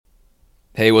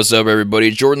Hey, what's up, everybody?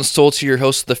 Jordan Stoltz, your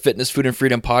host of the Fitness, Food, and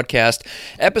Freedom podcast,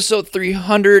 episode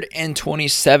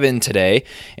 327 today,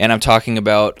 and I'm talking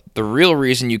about the real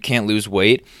reason you can't lose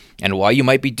weight and why you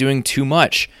might be doing too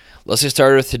much. Let's get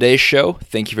started with today's show.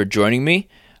 Thank you for joining me.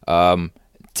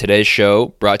 Today's show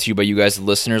brought to you by you guys, the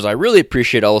listeners. I really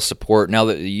appreciate all the support. Now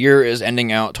that the year is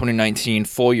ending out, 2019,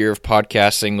 full year of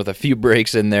podcasting with a few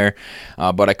breaks in there,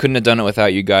 but I couldn't have done it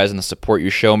without you guys and the support you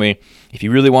show me. If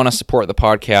you really want to support the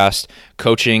podcast,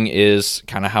 coaching is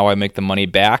kind of how I make the money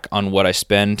back on what I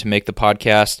spend to make the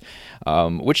podcast,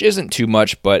 which isn't too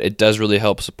much, but it does really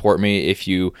help support me. If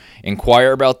you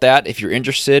inquire about that, if you're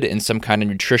interested in some kind of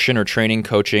nutrition or training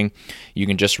coaching, you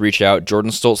can just reach out,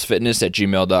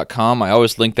 jordanstoltzfitness@gmail.com. I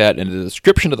always link that in the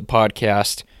description of the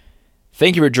podcast.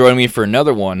 Thank you for joining me for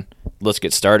another one. Let's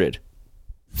get started.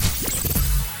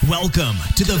 Welcome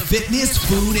to the Fitness,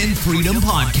 Food, and Freedom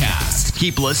Podcast.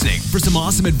 Keep listening for some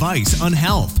awesome advice on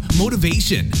health,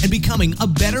 motivation, and becoming a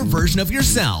better version of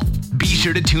yourself. Be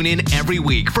sure to tune in every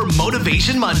week for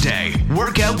Motivation Monday,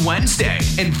 Workout Wednesday,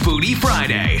 and Foodie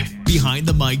Friday. Behind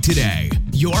the mic today,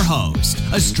 your host,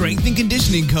 a strength and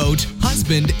conditioning coach,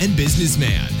 husband, and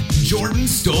businessman, Jordan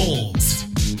Stoltz.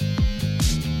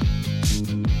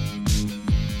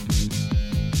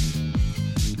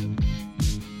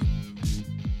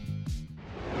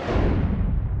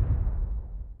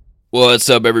 What's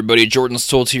up, everybody? Jordan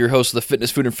Stoltz, your host of the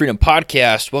Fitness, Food, and Freedom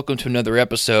podcast. Welcome to another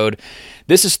episode.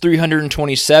 This is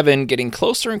 327, getting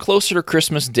closer and closer to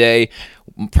Christmas Day.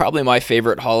 Probably my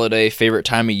favorite holiday, favorite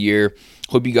time of year.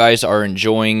 Hope you guys are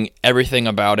enjoying everything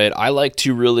about it. I like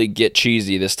to really get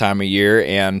cheesy this time of year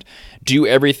and do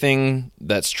everything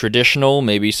that's traditional.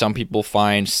 Maybe some people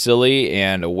find silly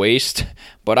and a waste,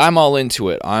 but I'm all into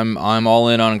it. I'm all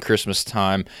in on Christmas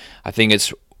time. I think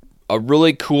it's a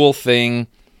really cool thing.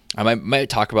 I might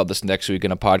talk about this next week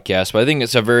in a podcast, but I think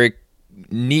it's a very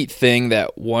neat thing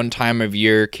that one time of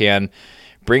year can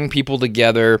bring people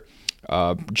together,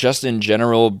 just in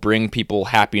general, bring people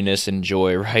happiness and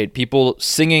joy, right? People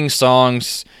singing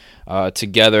songs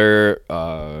together,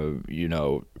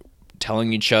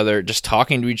 telling each other, just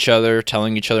talking to each other,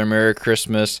 telling each other Merry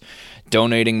Christmas,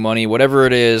 donating money, whatever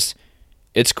it is,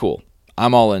 it's cool.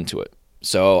 I'm all into it.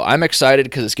 So I'm excited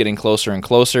because it's getting closer and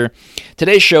closer.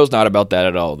 Today's show is not about that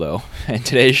at all, though. And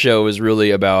today's show is really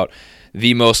about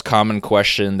the most common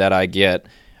question that I get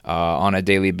on a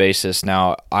daily basis.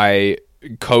 Now, I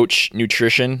coach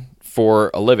nutrition for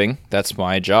a living. That's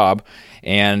my job.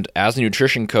 And as a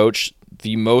nutrition coach,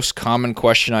 the most common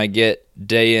question I get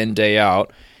day in, day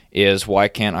out is, why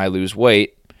can't I lose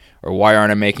weight? Or why aren't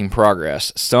I making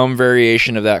progress? Some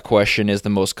variation of that question is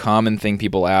the most common thing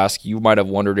people ask. You might have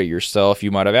wondered it yourself. You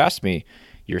might have asked me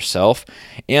yourself.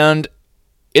 And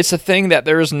it's a thing that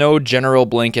there is no general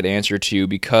blanket answer to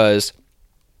because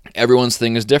everyone's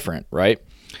thing is different, right?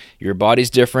 Your body's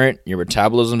different. Your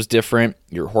metabolism's different.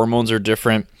 Your hormones are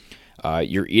different.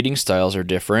 Your eating styles are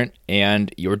different,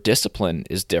 and your discipline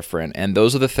is different. And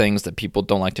those are the things that people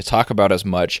don't like to talk about as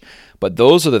much, but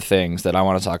those are the things that I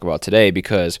want to talk about today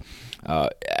because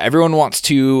everyone wants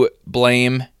to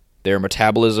blame their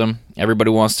metabolism.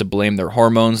 Everybody wants to blame their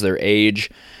hormones, their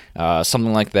age,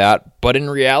 something like that. But in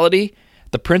reality,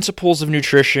 the principles of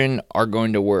nutrition are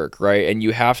going to work, right? And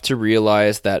you have to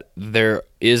realize that there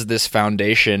is this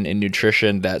foundation in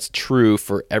nutrition that's true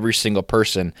for every single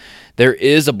person. There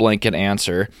is a blanket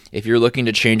answer. If you're looking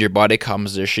to change your body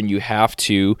composition, you have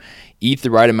to eat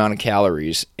the right amount of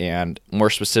calories and, more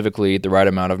specifically, the right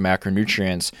amount of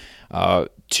macronutrients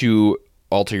to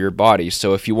alter your body.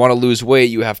 So if you want to lose weight,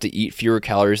 you have to eat fewer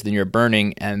calories than you're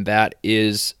burning, and that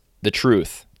is the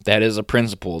truth. That is a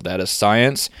principle. That is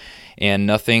science. And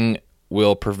nothing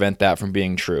will prevent that from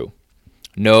being true.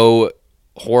 No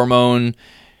hormone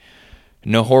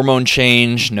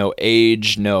change, no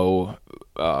age, no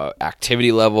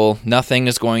activity level. Nothing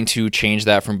is going to change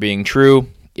that from being true.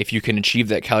 If you can achieve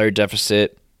that calorie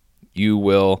deficit, you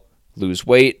will lose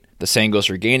weight. The same goes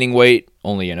for gaining weight,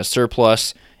 only in a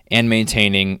surplus, and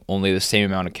maintaining only the same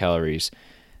amount of calories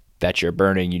that you're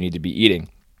burning, you need to be eating.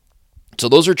 So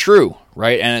those are true,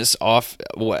 right? And it's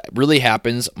what really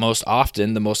happens most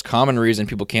often, the most common reason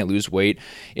people can't lose weight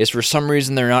is for some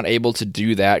reason they're not able to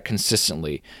do that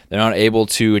consistently. They're not able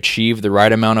to achieve the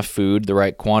right amount of food, the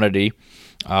right quantity,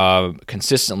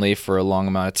 consistently for a long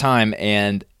amount of time.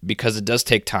 And because it does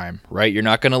take time, right? You're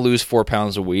not going to lose 4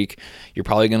 pounds a week. You're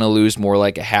probably going to lose more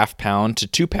like a half pound to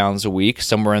 2 pounds a week,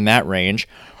 somewhere in that range.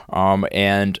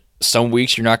 And some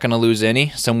weeks you're not going to lose any.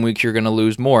 Some weeks you're going to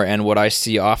lose more. And what I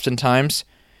see oftentimes,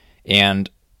 and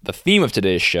the theme of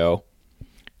today's show,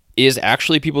 is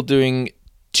actually people doing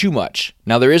too much.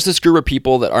 Now, there is this group of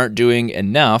people that aren't doing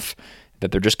enough.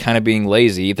 that they're just kind of being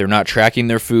lazy. They're not tracking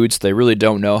their food, so they really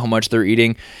don't know how much they're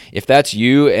eating. If that's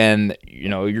you and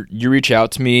you reach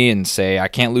out to me and say, I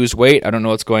can't lose weight, I don't know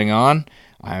what's going on,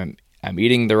 I'm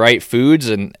eating the right foods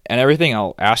and everything,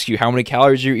 I'll ask you how many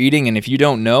calories you're eating, and if you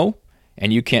don't know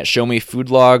and you can't show me food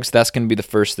logs, that's going to be the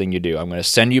first thing you do. I'm going to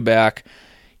send you back.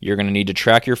 You're going to need to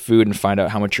track your food and find out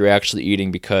how much you're actually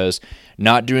eating, because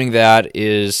not doing that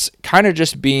is kind of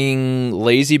just being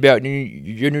lazy about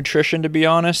your nutrition, to be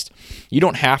honest. You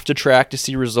don't have to track to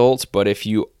see results, but if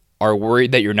you are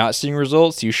worried that you're not seeing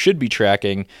results, you should be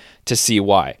tracking to see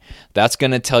why. That's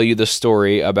going to tell you the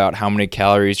story about how many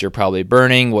calories you're probably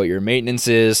burning, what your maintenance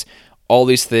is, all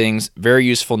these things. Very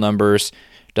useful numbers.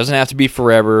 Doesn't have to be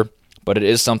forever, but it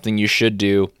is something you should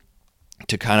do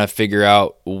to kind of figure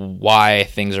out why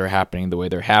things are happening the way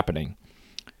they're happening.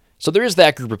 So there is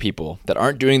that group of people that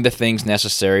aren't doing the things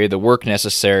necessary, the work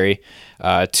necessary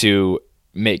to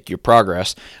make your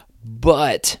progress.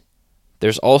 But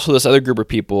there's also this other group of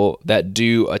people that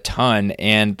do a ton,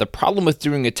 and the problem with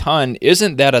doing a ton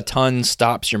isn't that a ton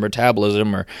stops your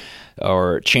metabolism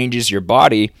or changes your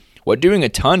body. What doing a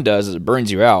ton does is it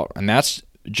burns you out, and that's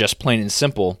just plain and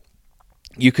simple.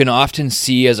 You can often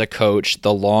see as a coach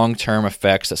the long-term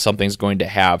effects that something's going to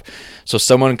have. So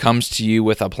someone comes to you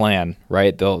with a plan,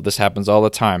 right? This happens all the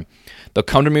time. They'll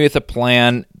come to me with a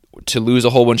plan to lose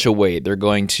a whole bunch of weight. They're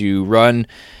going to run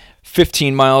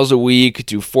 15 miles a week,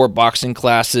 do 4 boxing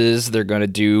classes. They're going to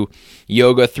do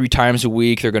yoga 3 times a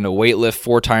week. They're going to weightlift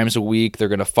 4 times a week. They're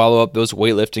going to follow up those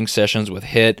weightlifting sessions with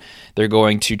HIIT. They're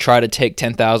going to try to take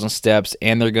 10,000 steps,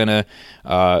 and they're going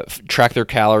to track their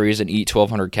calories and eat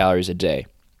 1,200 calories a day.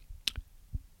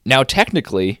 Now,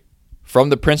 technically, from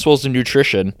the principles of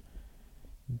nutrition,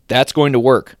 that's going to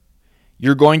work.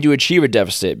 You're going to achieve a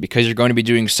deficit because you're going to be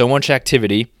doing so much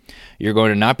activity. You're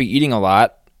going to not be eating a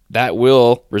lot. That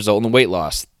will result in weight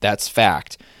loss. That's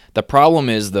fact. The problem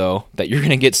is, though, that you're going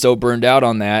to get so burned out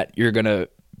on that, you're going to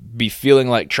be feeling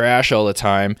like trash all the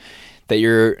time, that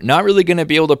you're not really going to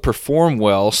be able to perform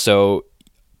well. So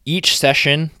each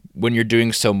session, when you're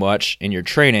doing so much in your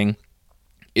training,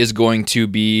 is going to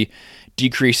be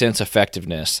decrease in its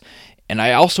effectiveness. And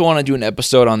I also want to do an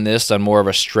episode on this on more of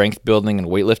a strength building and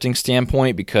weightlifting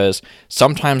standpoint, because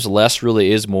sometimes less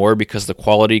really is more, because the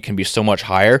quality can be so much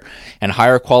higher, and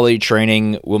higher quality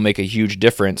training will make a huge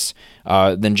difference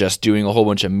than just doing a whole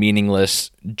bunch of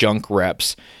meaningless junk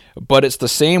reps. But it's the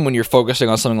same when you're focusing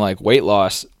on something like weight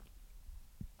loss.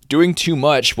 Doing too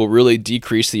much will really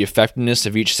decrease the effectiveness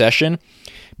of each session,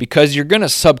 because you're going to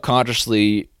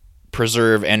subconsciously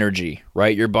preserve energy,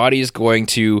 right? Your body is going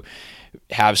to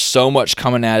have so much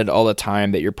coming at it all the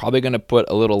time that you're probably going to put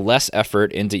a little less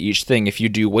effort into each thing. If you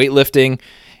do weightlifting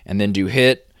and then do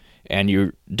HIIT, and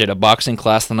you did a boxing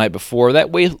class the night before, that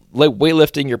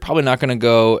weightlifting, you're probably not going to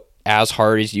go as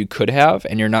hard as you could have,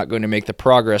 and you're not going to make the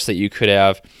progress that you could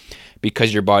have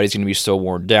because your body's going to be so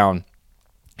worn down.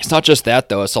 It's not just that,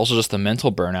 though. It's also just the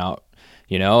mental burnout,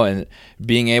 and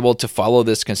being able to follow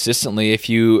this consistently. If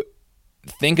you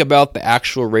think about the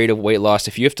actual rate of weight loss,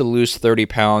 if you have to lose 30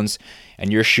 pounds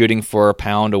and you're shooting for a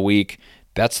pound a week,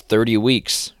 that's 30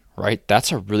 weeks, right?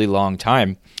 That's a really long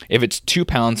time. If it's 2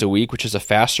 pounds a week, which is a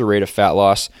faster rate of fat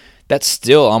loss, that's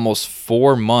still almost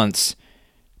 4 months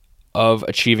of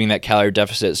achieving that calorie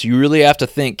deficit. So you really have to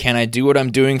think, can I do what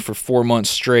I'm doing for 4 months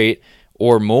straight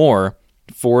or more,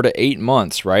 4 to 8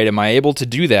 months, right? Am I able to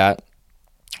do that?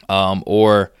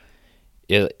 Or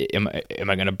am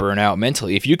I going to burn out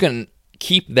mentally? If you can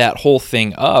keep that whole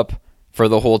thing up for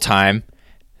the whole time,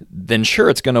 then sure,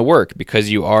 it's going to work, because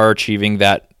you are achieving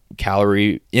that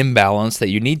calorie imbalance that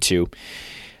you need to.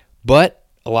 But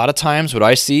a lot of times what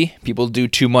I see, people do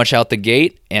too much out the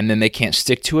gate, and then they can't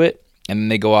stick to it, and then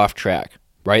they go off track,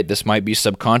 right? This might be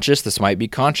subconscious, this might be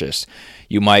conscious.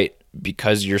 You might,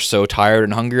 because you're so tired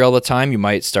and hungry all the time, you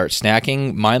might start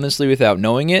snacking mindlessly without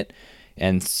knowing it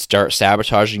and start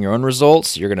sabotaging your own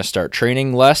results. You're going to start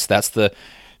training less. That's the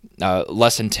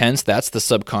less intense. That's the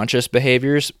subconscious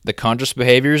behaviors. The conscious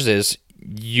behaviors is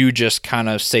you just kind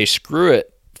of say, screw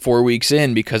it 4 weeks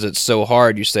in because it's so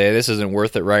hard. You say, this isn't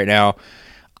worth it right now.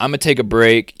 I'm going to take a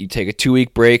break. You take a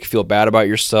 2-week break, feel bad about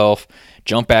yourself,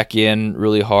 jump back in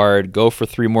really hard, go for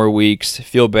 3 more weeks,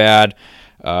 feel bad.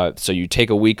 So you take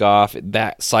a week off.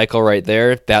 That cycle right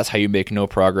there, that's how you make no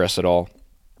progress at all.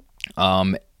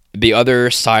 The other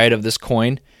side of this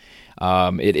coin,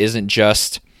 it isn't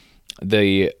just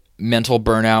the mental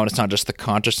burnout. It's not just the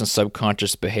conscious and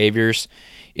subconscious behaviors.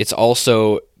 It's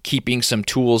also keeping some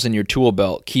tools in your tool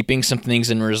belt, keeping some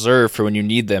things in reserve for when you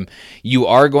need them. You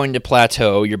are going to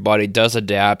plateau. Your body does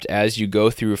adapt as you go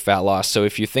through fat loss. So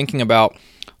if you're thinking about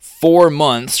 4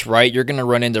 months, right, you're going to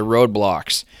run into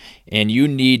roadblocks, and you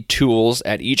need tools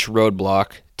at each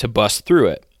roadblock to bust through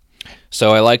it.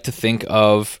 So I like to think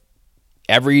of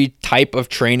every type of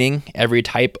training, every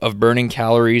type of burning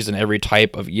calories, and every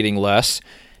type of eating less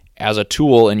as a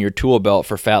tool in your tool belt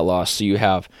for fat loss. So you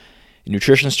have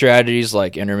nutrition strategies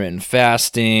like intermittent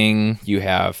fasting, you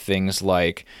have things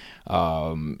like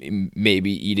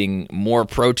maybe eating more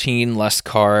protein, less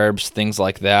carbs, things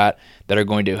like that are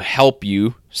going to help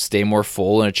you stay more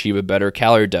full and achieve a better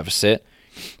calorie deficit.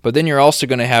 But then you're also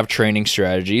going to have training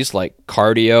strategies like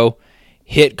cardio,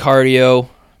 HIIT cardio,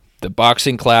 the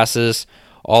boxing classes,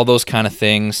 all those kind of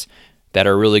things that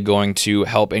are really going to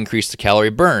help increase the calorie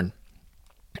burn.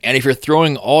 And if you're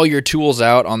throwing all your tools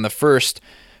out on the first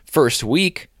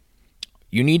week,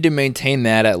 you need to maintain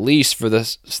that at least for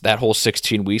that whole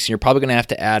 16 weeks, and you're probably going to have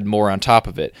to add more on top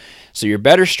of it. So your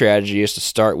better strategy is to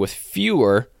start with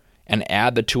fewer and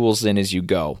add the tools in as you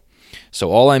go. So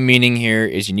all I'm meaning here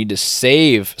is you need to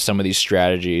save some of these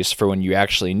strategies for when you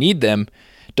actually need them.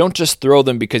 Don't just throw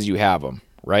them because you have them,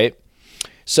 right?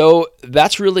 So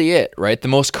that's really it, right? The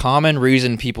most common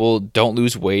reason people don't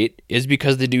lose weight is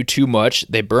because they do too much,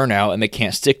 they burn out, and they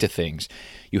can't stick to things.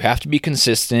 You have to be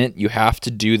consistent. You have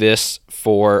to do this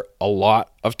for a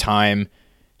lot of time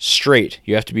straight.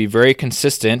 You have to be very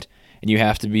consistent, and you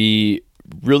have to be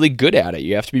really good at it.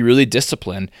 You have to be really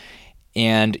disciplined,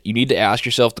 and you need to ask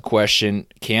yourself the question,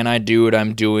 can I do what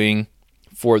I'm doing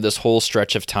for this whole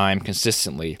stretch of time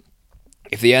consistently?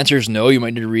 If the answer is no, you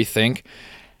might need to rethink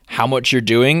how much you're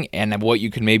doing and what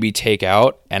you can maybe take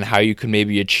out and how you can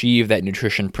maybe achieve that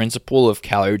nutrition principle of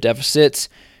calorie deficits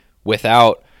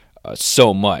without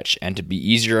so much, and to be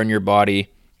easier on your body,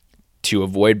 to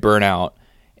avoid burnout,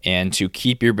 and to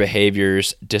keep your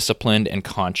behaviors disciplined and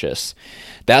conscious.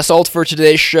 That's all for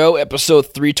today's show, episode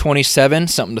 327.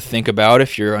 Something to think about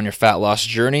if you're on your fat loss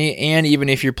journey, and even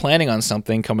if you're planning on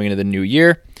something coming into the new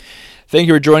year. Thank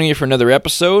you for joining me for another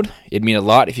episode. It'd mean a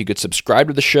lot if you could subscribe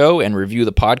to the show and review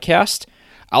the podcast.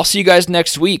 I'll see you guys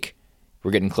next week.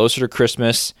 We're getting closer to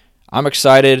Christmas. I'm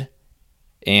excited,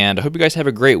 and I hope you guys have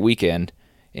a great weekend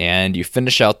and you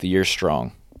finish out the year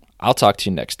strong. I'll talk to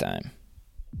you next time.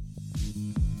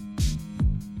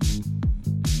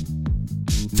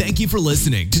 Thank you for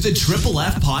listening to the Triple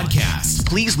F Podcast.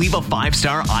 Please leave a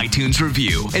 5-star iTunes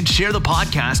review and share the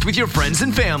podcast with your friends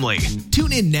and family.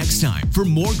 Tune in next time for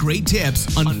more great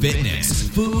tips on fitness,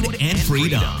 food, and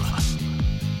freedom.